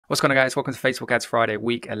What's going on, guys? Welcome to Facebook Ads Friday,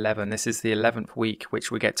 week 11. This is the 11th week,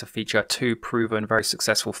 which we get to feature two proven, very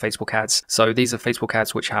successful Facebook ads. So these are Facebook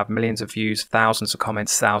ads which have millions of views, thousands of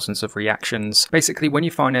comments, thousands of reactions. Basically, when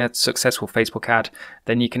you find a successful Facebook ad,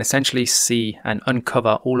 then you can essentially see and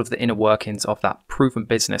uncover all of the inner workings of that proven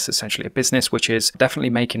business, essentially a business which is definitely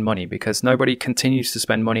making money, because nobody continues to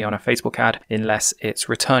spend money on a Facebook ad unless it's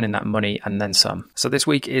returning that money and then some. So this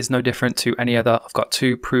week is no different to any other. I've got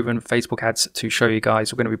two proven Facebook ads to show you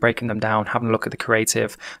guys. We're going to be breaking them down, having a look at the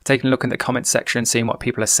creative, taking a look in the comment section, seeing what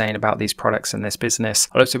people are saying about these products and this business.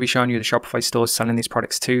 I'll also be showing you the Shopify stores selling these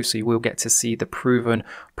products too, so you will get to see the proven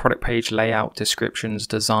product page layout, descriptions,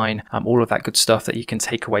 design, all of that good stuff that you can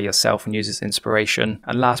take away yourself and use as inspiration.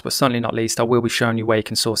 And last but certainly not least, I will be showing you where you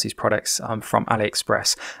can source these products from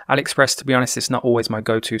AliExpress. AliExpress, to be honest, it's not always my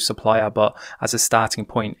go-to supplier, but as a starting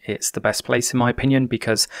point, it's the best place in my opinion,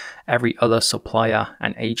 because every other supplier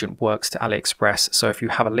and agent works to AliExpress. So if you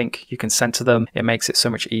have a link you can send to them, it makes it so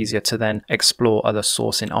much easier to then explore other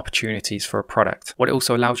sourcing opportunities for a product. What it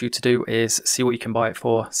also allows you to do is see what you can buy it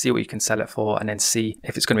for, see what you can sell it for, and then see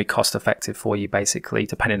if it's going to be cost effective for you, basically,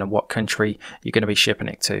 depending on what country you're going to be shipping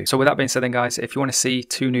it to. So with that being said then, guys, if you want to see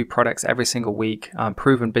two new products every single week,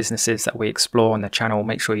 proven businesses that we explore on the channel,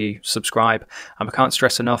 make sure you subscribe. I can't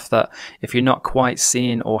stress enough that if you're not quite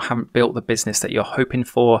seeing or haven't built the business that you're hoping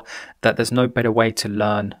for, that there's no better way to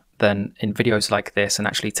learn than in videos like this and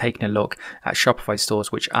actually taking a look at Shopify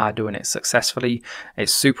stores which are doing it successfully.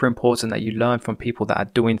 It's super important that you learn from people that are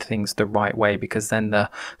doing things the right way, because then the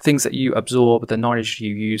things that you absorb, the knowledge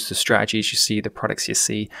you use, the strategies you see, the products you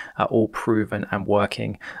see are all proven and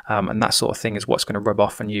working, and that sort of thing is what's going to rub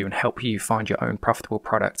off on you and help you find your own profitable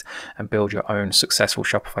product and build your own successful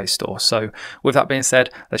Shopify store. So with that being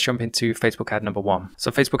said, let's jump into Facebook ad number one.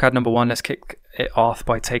 So Facebook ad number one, let's kick it off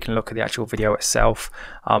by taking a look at the actual video itself.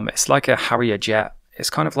 It's like a Harrier jet. It's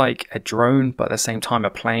kind of like a drone, but at the same time a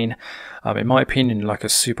plane. In my opinion, like a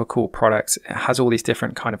super cool product. It has all these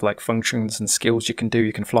different kind of like functions and skills you can do.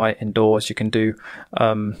 You can fly it indoors. You can do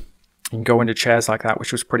you can go into chairs like that,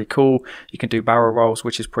 which was pretty cool. You can do barrel rolls,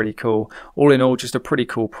 which is pretty cool. All in all, just a pretty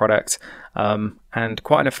cool product, and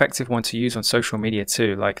quite an effective one to use on social media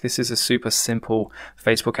too. Like, this is a super simple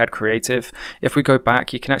Facebook ad creative. If we go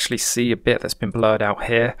back, you can actually see a bit that's been blurred out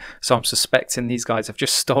here. So I'm suspecting these guys have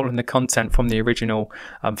just stolen the content from the original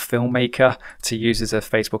filmmaker to use as a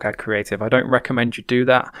Facebook ad creative. I don't recommend you do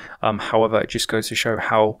that. However, it just goes to show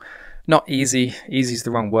how not easy is the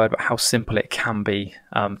wrong word, but how simple it can be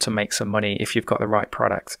to make some money if you've got the right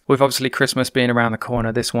product. With obviously Christmas being around the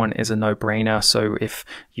corner, this one is a no-brainer. So if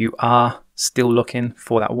you are still looking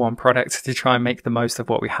for that one product to try and make the most of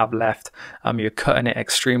what we have left, you're cutting it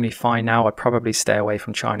extremely fine now. I'd probably stay away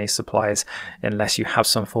from Chinese suppliers unless you have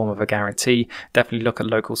some form of a guarantee. Definitely look at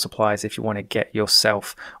local suppliers if you want to get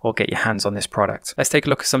yourself or get your hands on this product. Let's take a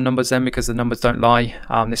look at some numbers then, because the numbers don't lie.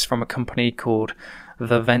 This is from a company called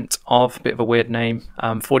The Vent Of, bit of a weird name.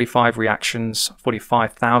 45 reactions,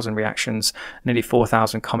 45,000 reactions, nearly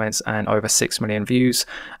 4,000 comments, and over 6 million views.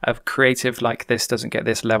 A creative like this doesn't get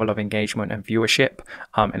this level of engagement and viewership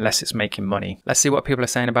unless it's making money. Let's see what people are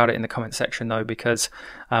saying about it in the comment section though, because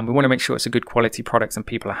we want to make sure it's a good quality product and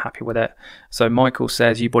people are happy with it. So Michael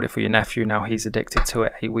says, you bought it for your nephew, now he's addicted to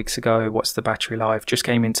it 8 weeks ago. What's the battery life? Just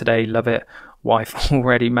came in today, love it. Wife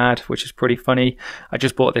already mad, which is pretty funny. I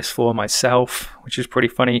just bought this for myself, which is pretty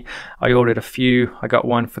funny. I ordered a few. I got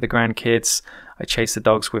one for the grandkids. I chased the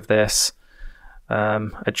dogs with this.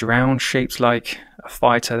 A drown shaped like a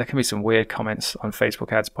fighter. There can be some weird comments on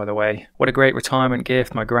Facebook ads, by the way. What a great retirement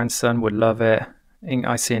gift. My grandson would love it.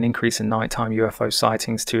 I see an increase in nighttime UFO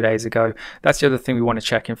sightings 2 days ago. That's the other thing we want to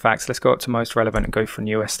check. In fact, let's go up to most relevant and go for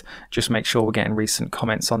newest. Just make sure we're getting recent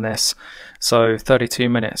comments on this. So 32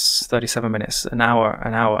 minutes, 37 minutes, an hour,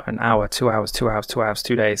 2 hours, 2 hours, 2 hours,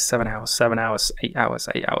 2 days, 7 hours, 7 hours, 8 hours,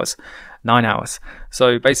 8 hours, 9 hours.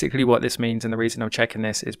 So basically what this means, and the reason I'm checking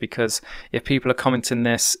this, is because if people are commenting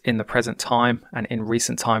this in the present time and in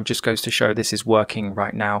recent time, just goes to show this is working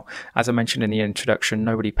right now. As I mentioned in the introduction,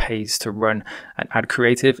 nobody pays to run an ad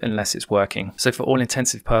creative unless it's working. So for all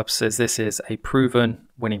intensive purposes, this is a proven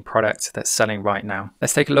winning product that's selling right now.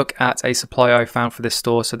 Let's take a look at a supplier I found for this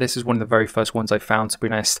store. So this is one of the very first ones I found, to be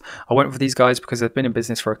honest. I went for these guys because they've been in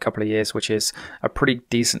business for a couple of years, which is a pretty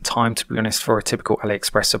decent time, to be honest, for a typical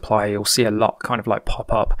AliExpress supplier. You'll see a lot kind of like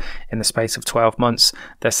pop up in the space of 12 months.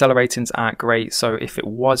 Their seller ratings aren't great. So if it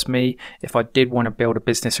was me, if I did want to build a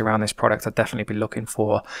business around this product, I'd definitely be looking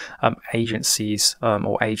for agencies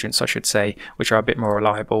or agents, I should say, which are a bit more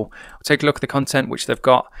reliable. We'll take a look at the content which they've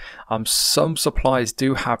got. Some suppliers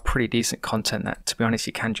do have pretty decent content that, to be honest,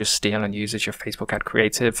 you can just steal and use as your Facebook ad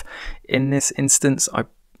creative. In this instance,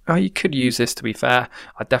 You could use this, to be fair.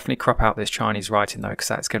 I'd definitely crop out this Chinese writing though, because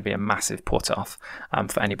that's going to be a massive put off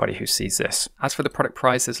for anybody who sees this. As for the product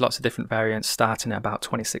price, there's lots of different variants starting at about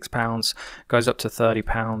 £26, goes up to £30,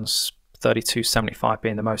 $32.75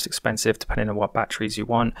 being the most expensive, depending on what batteries you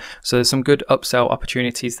want. So there's some good upsell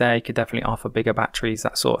opportunities there. You could definitely offer bigger batteries,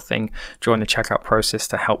 that sort of thing, during the checkout process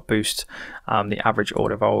to help boost the average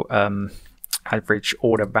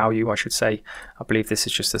order value, I should say. I believe this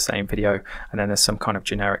is just the same video, and then there's some kind of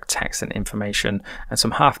generic text and information and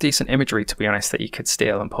some half decent imagery, to be honest, that you could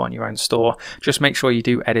steal and put on your own store. Just make sure you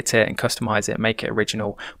do edit it and customize it, make it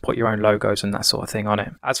original, put your own logos and that sort of thing on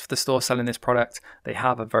it. As for the store selling this product, they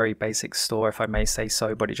have a very basic store, if I may say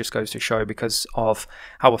so, but it just goes to show, because of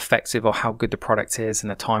how effective or how good the product is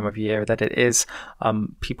and the time of year that it is,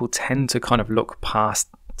 people tend to kind of look past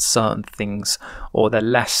certain things, or they're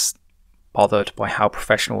less bothered by how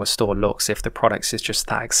professional a store looks if the product is just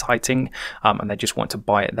that exciting, and they just want to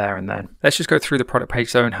buy it there and then. Let's just go through the product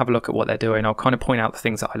page though and have a look at what they're doing. I'll kind of point out the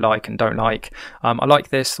things that I like and don't like. I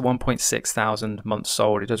like this 1.6 thousand months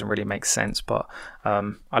sold. It doesn't really make sense, but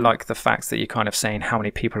I like the fact that you're kind of saying how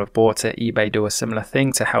many people have bought it. eBay do a similar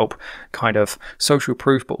thing to help kind of social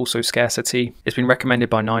proof but also scarcity. It's been recommended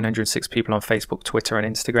by 906 people on Facebook, Twitter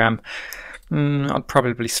and Instagram. I'd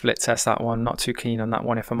probably split test that one. Not too keen on that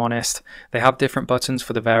one, if I'm honest. They have different buttons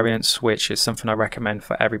for the variants, which is something I recommend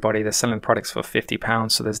for everybody. They're selling products for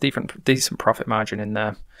 £50, so there's decent profit margin in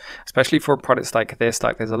there, especially for products like this.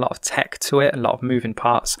 Like, there's a lot of tech to it, a lot of moving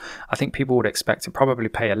parts. I think people would expect to probably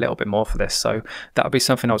pay a little bit more for this, so that would be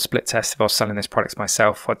something I would split test if I was selling this product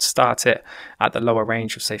myself. I'd start it at the lower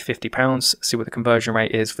range of say £50, see what the conversion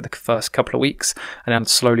rate is for the first couple of weeks, and then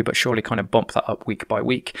slowly but surely kind of bump that up week by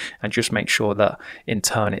week, and just make sure that in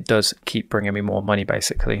turn it does keep bringing me more money,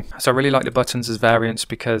 basically. So I really like the buttons as variants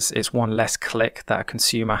because it's one less click that a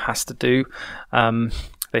consumer has to do.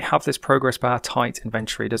 They have this progress bar, tight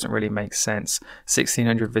inventory, doesn't really make sense.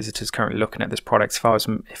 1,600 visitors currently looking at this product.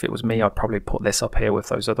 If it was me, I'd probably put this up here with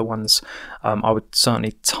those other ones. I would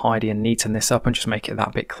certainly tidy and neaten this up and just make it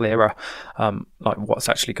that bit clearer, like what's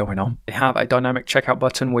actually going on. They have a dynamic checkout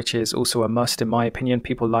button, which is also a must in my opinion.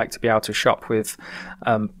 People like to be able to shop with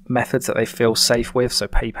methods that they feel safe with, so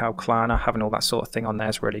PayPal, Klarna, having all that sort of thing on there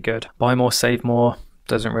is really good. Buy more, save more,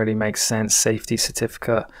 doesn't really make sense. Safety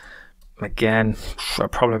certificate, again, I'll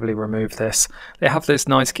probably remove this. They have this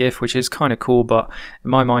nice GIF, which is kind of cool, but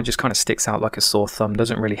in my mind just kind of sticks out like a sore thumb,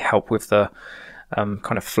 doesn't really help with the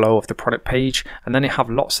kind of flow of the product page. And then they have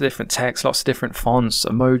lots of different text, lots of different fonts,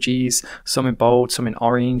 emojis, some in bold, some in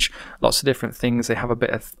orange, lots of different things. They have a bit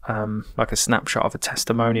of like a snapshot of a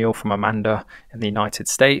testimonial from Amanda in the United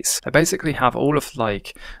States. They basically have all of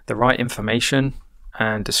like the right information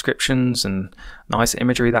and descriptions and nice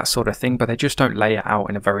imagery, that sort of thing, but they just don't lay it out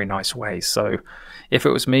in a very nice way. So if it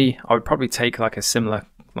was me, I would probably take like a similar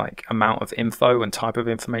like amount of info and type of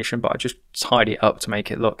information, but I just tidy it up to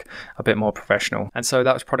make it look a bit more professional. And so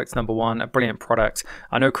that was product number one, a brilliant product.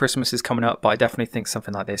 I know Christmas is coming up, but I definitely think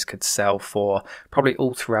something like this could sell for probably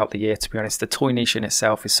all throughout the year, to be honest. The toy niche in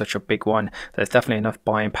itself is such a big one. There's definitely enough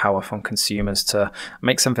buying power from consumers to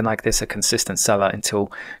make something like this a consistent seller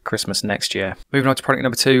until Christmas next year. Moving on to product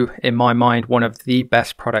number two, in my mind, one of the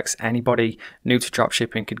best products anybody new to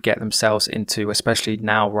dropshipping could get themselves into, especially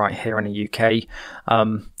now right here in the UK.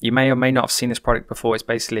 You may or may not have seen this product before. It's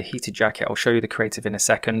basically a heated jacket. I'll show you the creative in a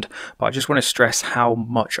second, but I just want to stress how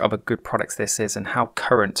much of a good product this is and how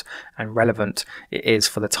current and relevant it is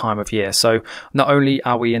for the time of year. So not only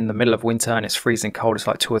are we in the middle of winter and it's freezing cold, it's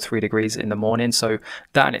like 2 or 3 degrees in the morning, so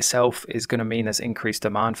that in itself is going to mean there's increased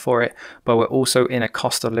demand for it, but we're also in a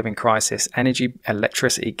cost of living crisis. Energy,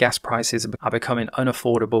 electricity, gas prices are becoming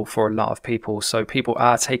unaffordable for a lot of people, so people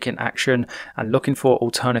are taking action and looking for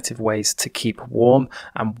alternative ways to keep warm.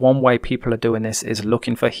 And one way people are doing this is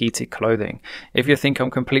looking for heated clothing. If you think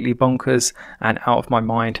I'm completely bonkers and out of my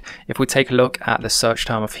mind, if we take a look at the search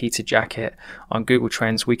term of heated jacket on Google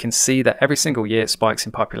Trends, we can see that every single year it spikes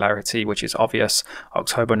in popularity, which is obvious.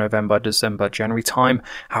 October, November, December, January time.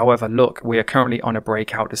 However, look, we are currently on a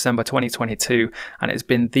breakout, December 2022, and it's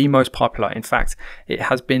been the most popular. In fact, it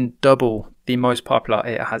has been double the most popular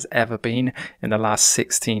it has ever been in the last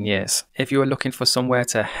 16 years. If you are looking for somewhere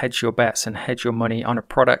to hedge your bets and hedge your money on a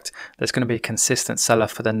product that's going to be a consistent seller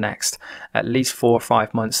for the next at least 4 or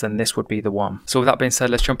 5 months, then this would be the one. So with that being said,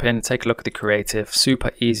 let's jump in and take a look at the creative. Super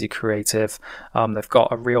easy creative. They've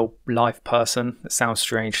got a real live person. It sounds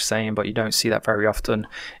strange saying, but you don't see that very often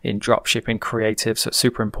in dropshipping creative, so it's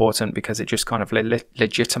super important because it just kind of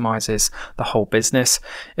legitimizes the whole business.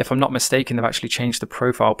 If I'm not mistaken, they've actually changed the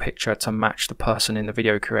profile picture to match match the person in the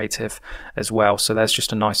video creative as well. So there's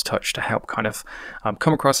just a nice touch to help kind of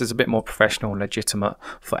come across as a bit more professional and legitimate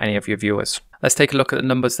for any of your viewers. Let's take a look at the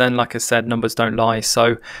numbers then. Like I said, numbers don't lie.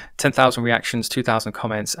 So 10,000 reactions, 2,000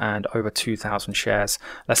 comments, and over 2,000 shares.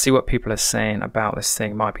 Let's see what people are saying about this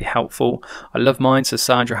thing. Might be helpful. I love mine. So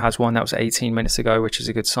Sandra has one that was 18 minutes ago, which is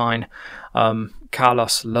a good sign.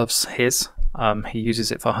 Carlos loves his. He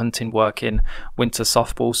uses it for hunting work in winter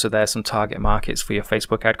softball, so there's some target markets for your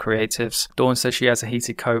Facebook ad creatives. Dawn says she has a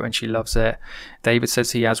heated coat and she loves it. David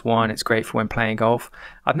says he has one. It's great for when playing golf.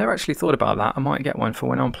 I've never actually thought about that. I might get one for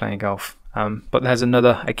when I'm playing golf. But there's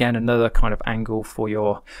another kind of angle for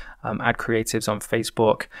your ad creatives on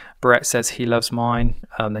Facebook. Brett says he loves mine.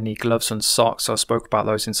 They need gloves and socks. So I spoke about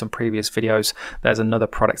those in some previous videos. There's another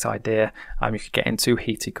product idea you could get into: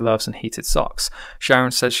 heated gloves and heated socks.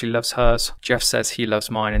 Sharon says she loves hers. Jeff says he loves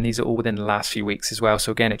mine, and these are all within the last few weeks as well.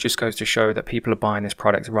 So again, it just goes to show that people are buying this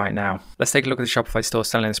product right now. Let's take a look at the Shopify store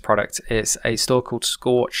selling this product. It's a store called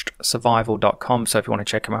scorchedsurvival.com. So if you want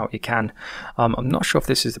to check them out, you can. I'm not sure if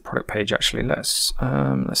this is the product page actually. Let's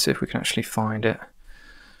see if we can actually find it.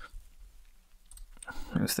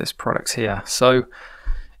 There's this product here. So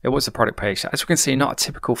it was the product page. As we can see, not a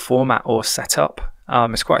typical format or setup.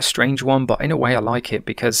 It's quite a strange one, but in a way I like it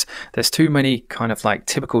because there's too many kind of like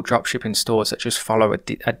typical dropshipping stores that just follow a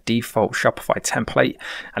default Shopify template,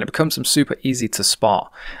 and it becomes them super easy to spot.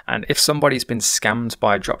 And if somebody's been scammed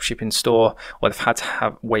by a dropshipping store, or they've had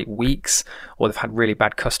to wait weeks, or they've had really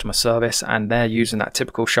bad customer service, and they're using that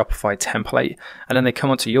typical Shopify template, and then they come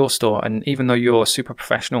onto your store, and even though you're a super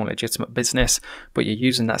professional and legitimate business, but you're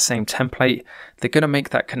using that same template, they're going to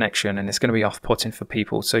make that connection, and it's going to be off-putting for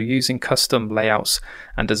people. So using custom layouts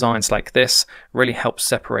and designs like this really helps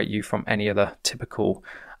separate you from any other typical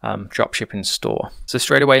dropshipping store. So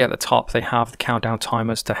straight away at the top, they have the countdown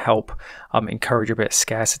timers to help encourage a bit of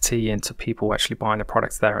scarcity into people actually buying the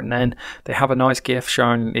products there and then. They have a nice GIF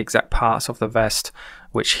showing the exact parts of the vest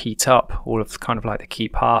which heat up, all of kind of like the key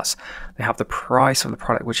parts. They have the price of the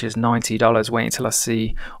product, which is $90. Wait until I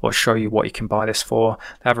see or show you what you can buy this for.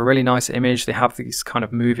 They have a really nice image. They have these kind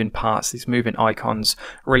of moving parts, these moving icons,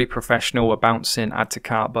 really professional, a bouncing add to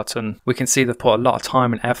cart button. We can see they've put a lot of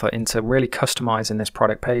time and effort into really customizing this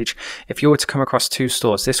product page. If you were to come across two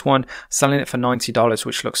stores, this one selling it for $90,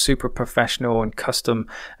 which looks super professional and custom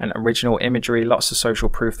and original imagery, lots of social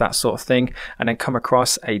proof, that sort of thing, and then come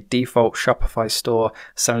across a default Shopify store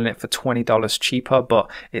selling it for $20 cheaper, but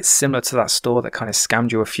it's similar to that store that kind of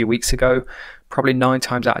scammed you a few weeks ago, probably 9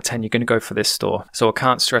 times out of 10 you're going to go for this store. So I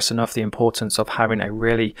can't stress enough the importance of having a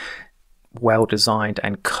really well-designed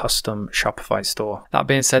and custom Shopify store. That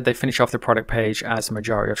being said, they finish off the product page as the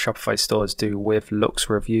majority of Shopify stores do with looks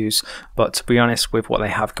reviews, but to be honest, with what they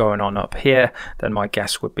have going on up here, then my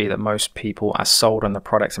guess would be that most people are sold on the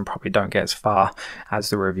product and probably don't get as far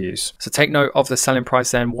as the reviews. So take note of the selling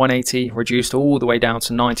price then, $180 reduced all the way down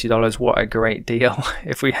to $90. What a great deal.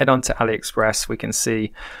 If we head on to AliExpress, we can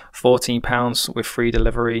see £14 with free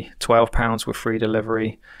delivery, £12 with free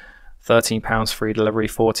delivery, £13 free delivery,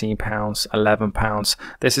 £14, £11.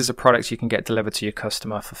 This is a product you can get delivered to your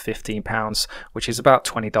customer for £15, which is about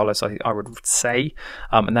 $20 I would say,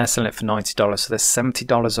 and they're selling it for $90. So there's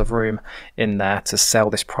 $70 of room in there to sell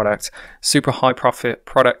this product. Super high profit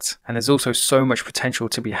product, and there's also so much potential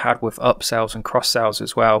to be had with upsells and cross sales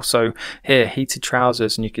as well. So here, heated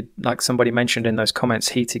trousers, and you could, like somebody mentioned in those comments,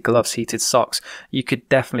 heated gloves, heated socks. You could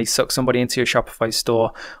definitely suck somebody into your Shopify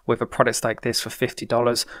store with a product like this for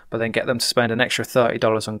 $50, but then get them to spend an extra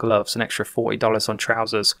 $30 on gloves, an extra $40 on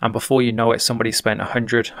trousers, and before you know it, somebody spent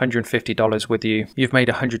 $100, $150 with you. You've made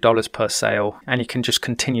 $100 per sale, and you can just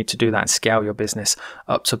continue to do that and scale your business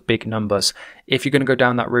up to big numbers. If you're going to go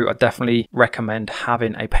down that route, I definitely recommend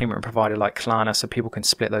having a payment provider like Klarna so people can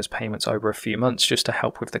split those payments over a few months just to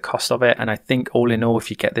help with the cost of it. And I think all in all, if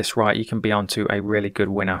you get this right, you can be onto a really good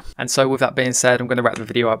winner. And so with that being said, I'm going to wrap the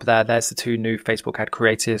video up there. There's the 2 new Facebook ad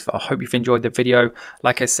creatives. I hope you've enjoyed the video.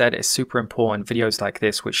 Like I said, it's super important, videos like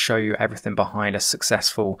this which show you everything behind a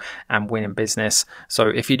successful and winning business. So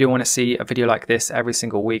if you do want to see a video like this every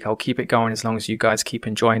single week, I'll keep it going as long as you guys keep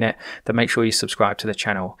enjoying it. Then make sure you subscribe to the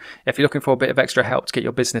channel. If you're looking for a bit of extra help to get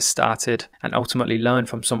your business started and ultimately learn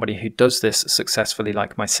from somebody who does this successfully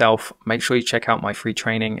like myself, make sure you check out my free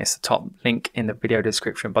training. It's the top link in the video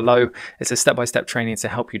description below. It's a step-by-step training to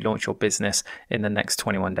help you launch your business in the next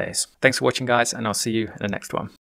 21 days. Thanks for watching, guys, and I'll see you in the next one.